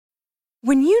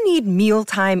When you need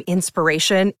mealtime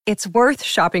inspiration, it's worth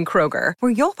shopping Kroger,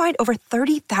 where you'll find over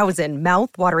 30,000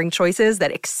 mouth-watering choices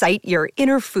that excite your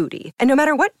inner foodie. And no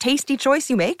matter what tasty choice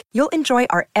you make, you'll enjoy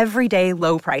our everyday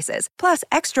low prices, plus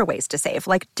extra ways to save,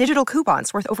 like digital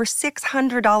coupons worth over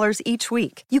 $600 each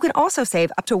week. You can also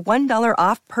save up to $1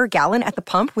 off per gallon at the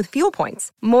pump with fuel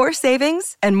points. More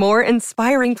savings and more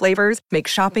inspiring flavors make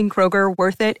shopping Kroger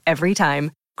worth it every time.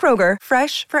 Kroger,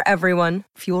 fresh for everyone.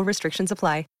 Fuel restrictions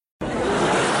apply.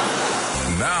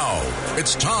 Now,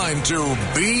 it's time to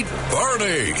beat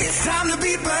Bernie. It's time to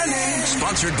beat Bernie.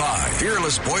 Sponsored by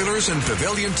Fearless Boilers and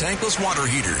Pavilion Tankless Water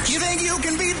Heaters. You think you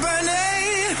can beat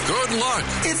Bernie? Good luck.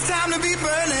 It's time to beat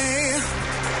Bernie.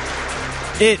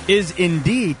 It is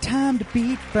indeed time to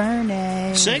beat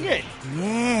Bernie. Sing it.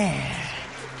 Yeah.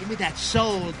 Give me that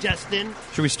soul, Justin.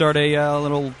 Should we start a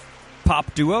little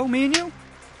pop duo, me and you?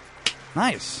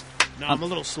 Nice. No, I'm a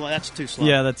little slow. That's too slow.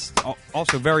 Yeah, that's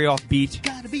also very offbeat.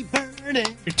 Gotta be burning.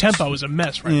 Your tempo is a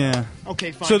mess right now.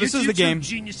 Okay, fine. So this is You the two game.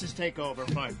 Geniuses take over.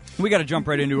 Fine. We got to jump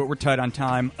right into it. We're tight on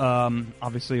time.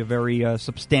 Obviously, a very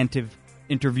substantive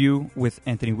interview with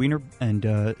Anthony Weiner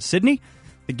and Sydney.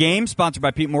 The game, sponsored by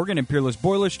Pete Morgan and Peerless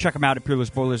Boilers. Check them out at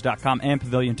peerlessboilers.com and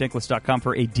paviliontankless.com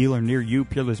for a dealer near you.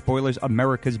 Peerless Boilers,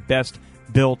 America's best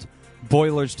built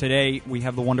boilers. Today, we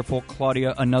have the wonderful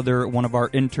Claudia, another one of our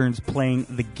interns playing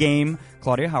the game.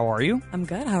 Claudia, how are you? I'm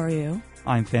good. How are you?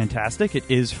 I'm fantastic. It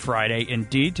is Friday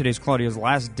indeed. Today's Claudia's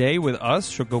last day with us.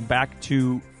 She'll go back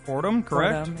to Fordham,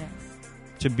 correct? Fordham, yes.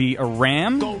 To be a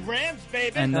Ram. Go Rams,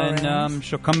 baby. And Go then Rams.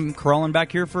 she'll come crawling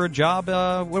back here for a job.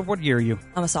 What year are you?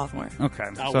 I'm a sophomore. Okay,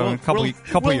 Oh, so a couple years.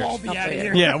 We'll all be out of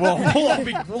here. Yeah, we'll all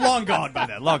be long gone by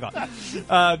then. Long gone.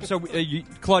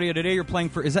 Claudia, today you're playing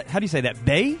for, how do you say that?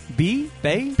 Bay? B?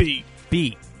 Bay?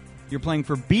 B. You're playing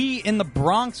for B in the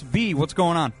Bronx. B, what's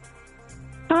going on?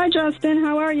 Hi, Justin.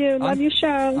 How are you? Love your show.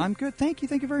 I'm good. Thank you.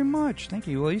 Thank you very much. Thank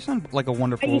you. Well, you sound like a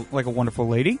wonderful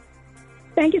lady.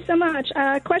 Thank you so much.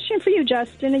 Question for you,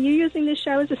 Justin. Are you using this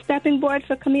show as a stepping board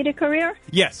for comedic career?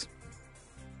 Yes.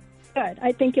 Good.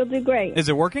 I think you'll do great. Is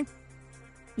it working?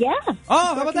 Yeah. Oh,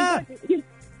 how about that?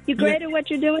 You're great at what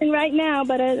you're doing right now,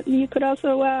 but you could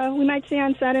also, we might see you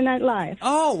on Saturday Night Live.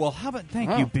 Oh, well, how about,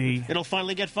 thank you, B. It'll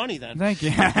finally get funny then. Thank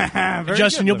you.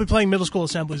 Justin, you'll be playing middle school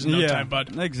assemblies in no time,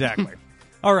 bud. Exactly.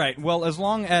 All right. Well, as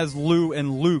long as Lou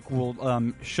and Luke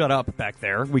will shut up back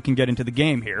there, we can get into the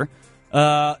game here.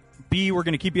 B, we're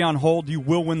going to keep you on hold. You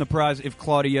will win the prize if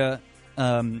Claudia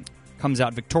comes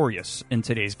out victorious in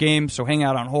today's game. So hang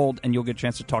out on hold, and you'll get a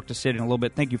chance to talk to Sid in a little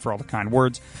bit. Thank you for all the kind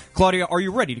words. Claudia, are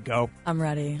you ready to go? I'm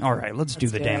ready. All right, let's do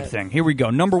the do damn it. thing. Here we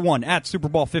go. Number one, at Super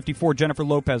Bowl 54, Jennifer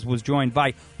Lopez was joined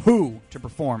by who to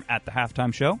perform at the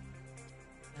halftime show?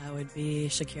 That would be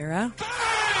Shakira.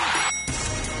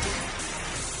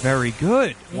 Very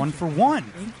good. Thank One you. for one.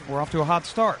 Thank you. We're off to a hot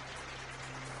start.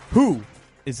 Who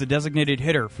is the designated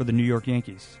hitter for the New York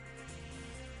Yankees?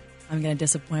 I'm going to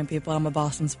disappoint people. I'm a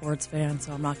Boston sports fan,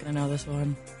 so I'm not going to know this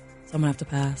one. So I'm going to have to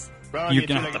pass. You're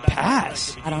going to have to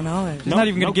pass. I don't know it. She's not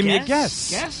even going to give me a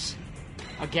guess. Guess?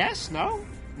 A guess? No?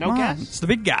 No Come on, guess? It's the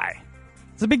big guy.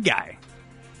 It's the big guy.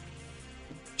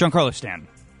 Giancarlo Stanton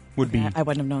would be I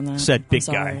wouldn't have known that. said I'm big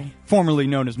sorry. guy, formerly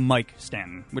known as Mike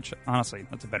Stanton, which, honestly,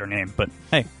 that's a better name. But,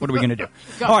 hey, what are we going to do?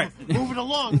 All right. Moving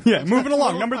along. Yeah, moving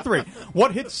along. Number 3.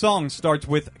 What hit song starts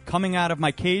with "Coming Out of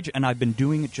My Cage" and "I've been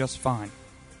doing it just fine"?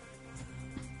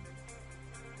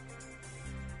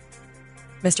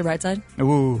 Mr. Brightside?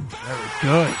 Ooh, very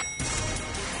good.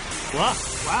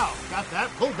 Wow. Got that.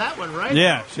 Pulled that one right.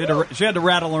 Yeah, she had to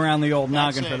rattle around the old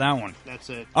noggin for that one. That's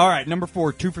it. All right, number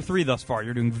 4, 2 for 3 thus far.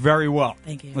 You're doing very well.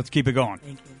 Thank you. Let's keep it going.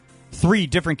 Thank you. 3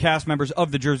 different cast members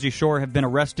of the Jersey Shore have been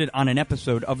arrested on an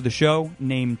episode of the show.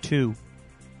 Name 2.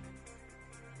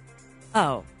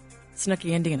 Oh,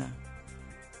 Snooki and Dina.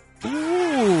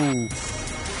 Ooh.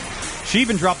 She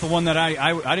even dropped the one that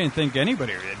I didn't think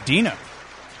anybody did. Dina.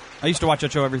 I used to watch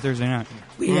that show every Thursday night.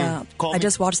 Call I me.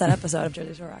 just watched that episode of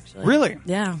Jersey Shore, actually. Really?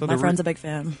 Yeah, So my they're friend's a big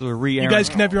fan. So they're re-airing. You guys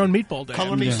can have your own meatball day.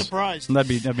 Color me Yeah. surprised. That'd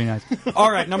be nice.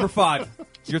 All right, number 5.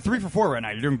 You're 3 for 4 right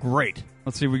now. You're doing great.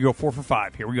 Let's see if we go 4 for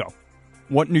 5. Here we go.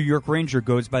 What New York Ranger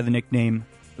goes by the nickname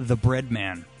the Bread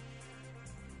Man?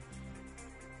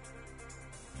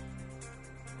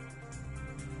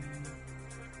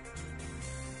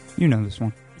 You know this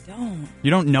one. I don't.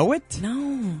 You don't know it?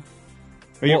 No.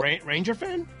 Are you Well- a Ranger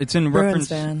fan? It's in Bruins reference.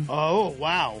 fan. Oh,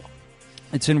 wow.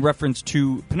 It's in reference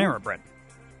to Panera Bread.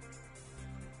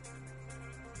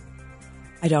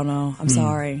 I don't know. I'm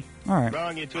sorry. All right.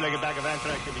 Wrong, you two-legged bag of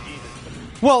anthrax could be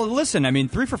Jesus. Well, listen. I mean,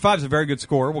 3 for 5 is a very good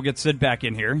score. We'll get Sid back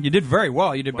in here. You did very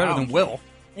well. You did better Wow. than Will.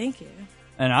 Thank you.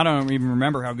 And I don't even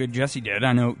remember how good Jesse did.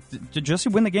 I know. Did Jesse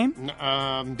win the game?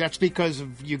 That's because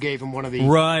you gave him one of the...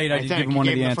 Right, I did give him one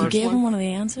of the answers. You gave him one of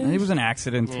the answers? It was an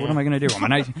accident. Yeah. What am I going to do? I'm a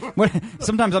nice...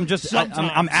 Sometimes I'm just...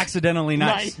 I'm accidentally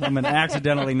nice. I'm an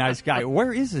accidentally nice guy.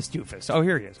 Where is this doofus? Oh,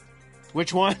 here he is.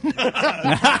 Which one?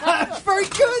 That's very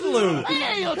good, Lou.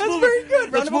 Hey, that's very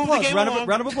good. Round of applause.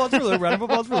 Round of applause for Lou. Round of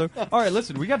applause for Lou. All right,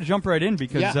 listen, we got to jump right in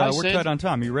because we're tight on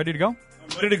time. Are you ready to go?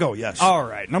 I'm ready to go, yes. All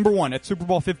right. Number one, at Super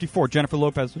Bowl 54, Jennifer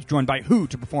Lopez was joined by who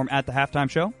to perform at the halftime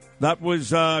show? That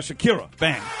was Shakira.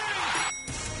 Bang.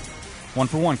 1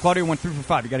 for 1. Claudia went 3 for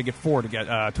 5. You got to get 4 to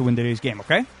get to win today's game,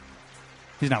 okay?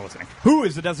 He's not listening. Who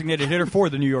is the designated hitter for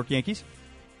the New York Yankees?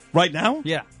 Right now?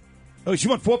 Yeah. Oh, she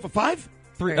went 4 for 5?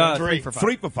 3 for 5.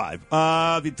 3 for 5.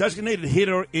 The designated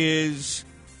hitter is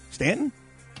Stanton.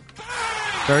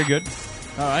 Very good.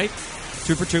 All right.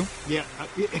 2 for 2. Yeah,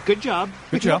 good job.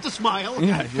 Good job. You don't have to smile.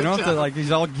 Yeah, you don't have to, like,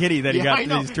 he's all giddy that he got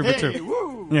these 2 for 2.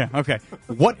 Woo. Yeah, okay.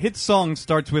 What hit song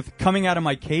starts with "Coming Out of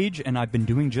My Cage" and I've been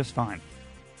doing just fine?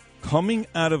 Coming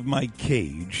out of my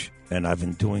cage and I've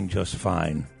been doing just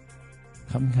fine.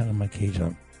 Coming out of my cage.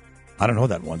 I don't know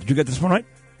that one. Did you get this one right?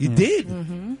 You did?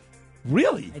 Mm-hmm.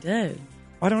 Really? I did.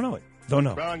 I don't know it. Don't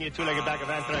know. Wrong, your two-legged back of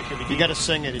Anthrax. You got to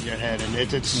sing it in your head, and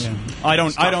it's. Yeah. I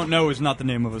don't know is not the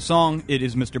name of a song. It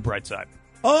is Mr. Brightside.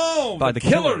 Oh, by the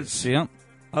Killers. Yeah.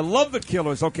 I love the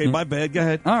Killers. Okay, my bad. Go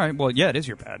ahead. All right. Well, yeah, it is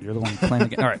your bad. You're the one playing the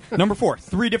game. All right. Number 4.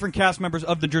 3 different cast members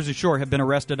of the Jersey Shore have been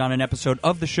arrested on an episode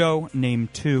of the show. Name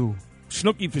 2.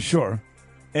 Snooki for sure.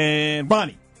 And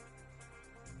Ronnie.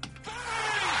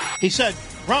 He said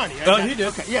Ronnie. He did.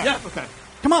 Okay. Yeah. Okay.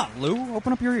 Come on, Lou.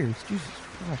 Open up your ears. Jesus Christ.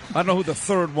 I don't know who the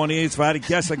third one is. If I had to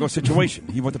guess, I go situation.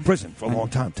 He went to prison for a long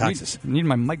time. Taxes. I need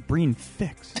my Mike Breen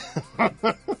fix. All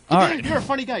right. You're a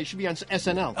funny guy. You should be on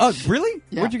SNL. Oh, really?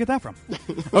 Yeah. Where'd you get that from?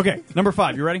 Okay. Number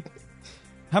 5. You ready?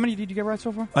 How many did you get right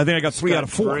so far? I think I got 3 out of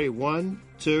 4. 3. 1,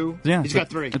 2. Yeah. He's got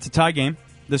 3. It's a tie game.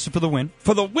 This is for the win.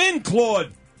 For the win,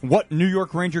 Claude. What New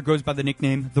York Ranger goes by the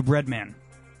nickname the Bread Man?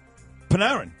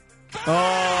 Panarin.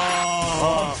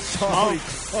 Sorry.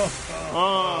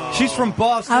 She's from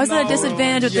Boston. I was at a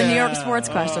disadvantage with the New York sports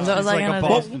questions. What was I going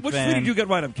to do? Which 3 did you get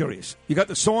right? I'm curious. You got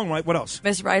the song right. What else?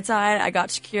 Miss Brightside, I got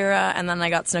Shakira, and then I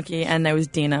got Snooki, and there was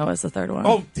Dino as the third one.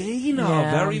 Oh, Dino.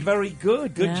 Yeah. Very, very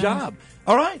good. Good job.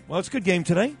 All right. Well, it's a good game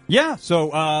today. Yeah.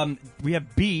 So we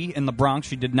have B in the Bronx.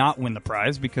 She did not win the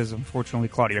prize because, unfortunately,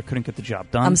 Claudia couldn't get the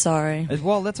job done. I'm sorry.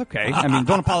 Well, that's okay. I mean,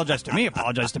 don't apologize to me.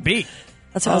 Apologize to B.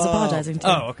 That's what I was apologizing to.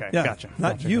 Oh, okay. Yeah. Gotcha.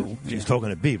 Not Gotcha. you. She's talking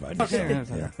to B right now. Okay.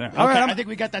 Yeah. All right. I think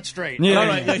we got that straight. Yeah. All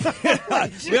right.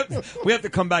 we have to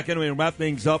come back anyway and wrap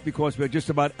things up because we're just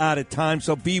about out of time.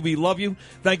 So, B, we love you.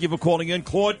 Thank you for calling in.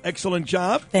 Claude, excellent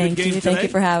job. Thank Good game you. today. Thank you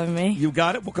for having me. You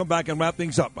got it. We'll come back and wrap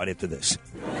things up right after this.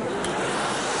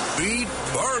 Beat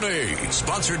Bernie.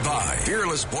 Sponsored by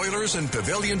Fearless Boilers and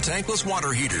Pavilion Tankless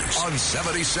Water Heaters on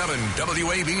 77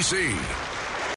 WABC.